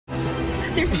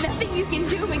There's nothing you can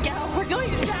do, Miguel. We're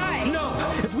going to die. No!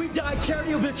 If we die,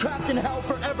 Charity will be trapped in hell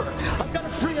forever. I've got to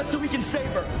free us so we can save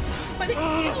her. But it's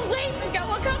too late, Miguel.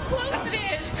 Look how close it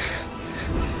is.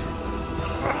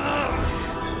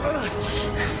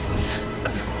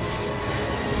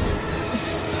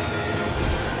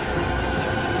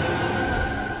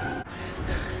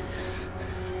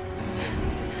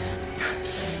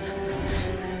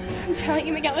 I'm telling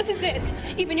you, Miguel, this is it.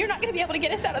 Even you're not going to be able to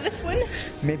get us out of this one.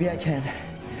 Maybe I can.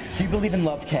 Do you believe in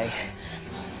love, Kay?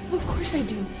 Of course I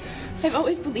do. I've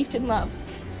always believed in love.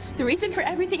 The reason for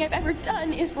everything I've ever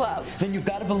done is love. Then you've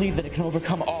got to believe that it can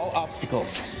overcome all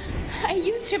obstacles. I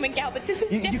used to, Miguel, but this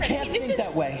is different. You can't think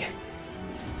that way.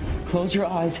 Close your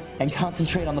eyes and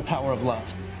concentrate on the power of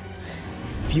love.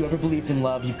 If you ever believed in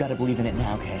love, you've got to believe in it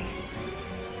now, Kay.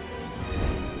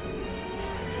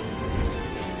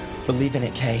 Believe in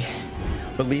it, Kay.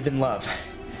 Believe in love.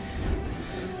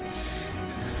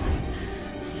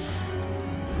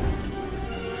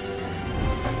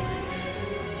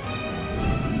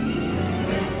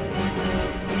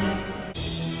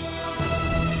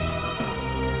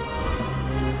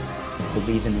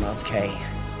 Believe in love, Kay.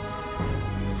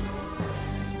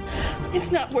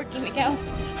 It's not working, Miguel.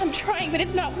 I'm trying, but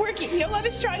it's not working. No love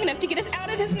is strong enough to get us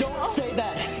out of this. Don't say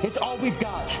that. It's all we've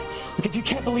got. Look, if you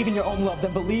can't believe in your own love,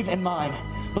 then believe in mine.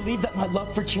 Believe that my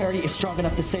love for Charity is strong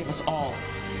enough to save us all.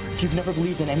 If you've never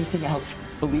believed in anything else,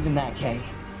 believe in that, Kay.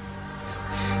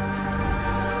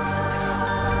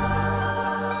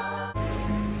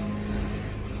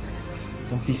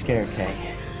 Don't be scared, Kay.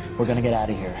 We're gonna get out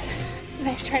of here.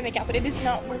 Nice try, Miguel, but it is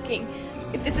not working.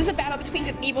 If this is a battle between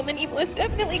good and evil, then evil is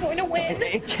definitely going to win.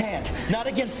 It can't. Not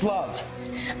against love.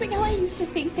 Miguel, I used to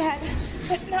think that,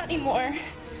 but not anymore.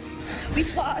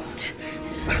 We've lost.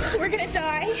 We're gonna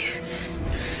die.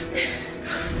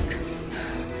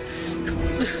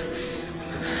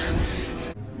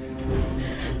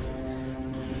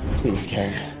 Please,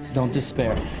 Kay, don't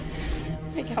despair.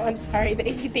 Miguel, I'm sorry, but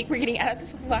if you think we're getting out of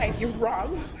this alive, you're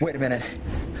wrong. Wait a minute.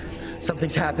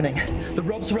 Something's happening. The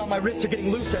ropes around my wrists are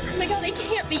getting looser. Miguel, they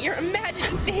can't be. You're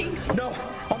imagining things. No,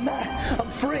 I'm not. I'm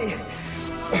free.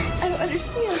 I don't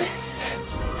understand.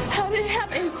 How did it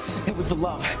happen? It was the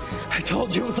love. I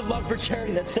told you it was the love for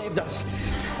Charity that saved us.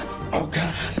 Oh,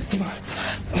 God. Come on.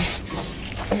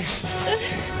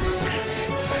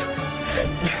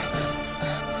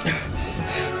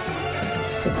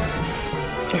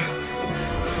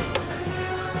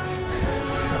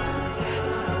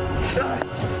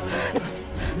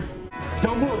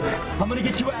 Don't move. I'm gonna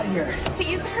get you out of here.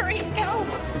 Please hurry, go.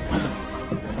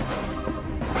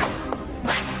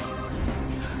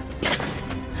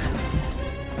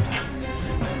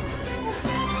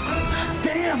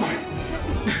 Damn!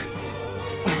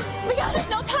 Miguel, there's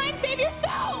no time. Save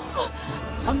yourself.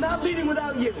 I'm not leaving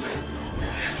without you.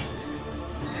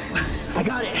 I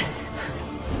got it.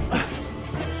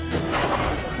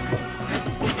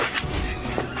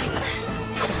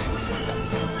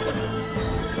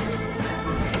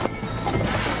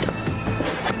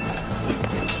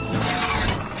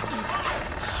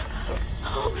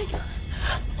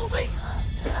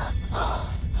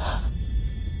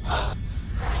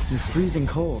 You're freezing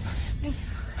cold.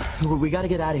 We gotta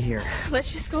get out of here.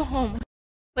 Let's just go home.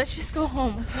 Let's just go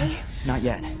home, okay? Not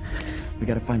yet. We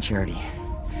gotta find Charity.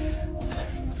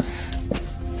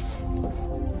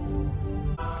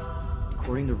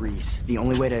 According to Reese, the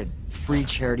only way to free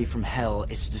Charity from hell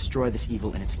is to destroy this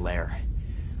evil in its lair.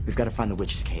 We've got to find the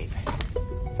witch's cave.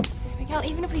 Miguel,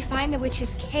 even if we find the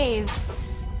witch's cave,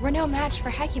 we're no match for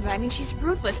Hecuba. I mean, she's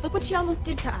ruthless. Look what she almost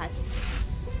did to us.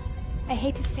 I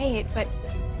hate to say it, but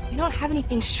we don't have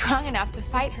anything strong enough to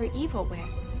fight her evil with.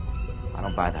 I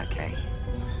don't buy that, Kay.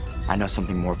 I know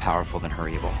something more powerful than her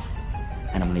evil,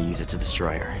 and I'm gonna use it to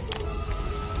destroy her.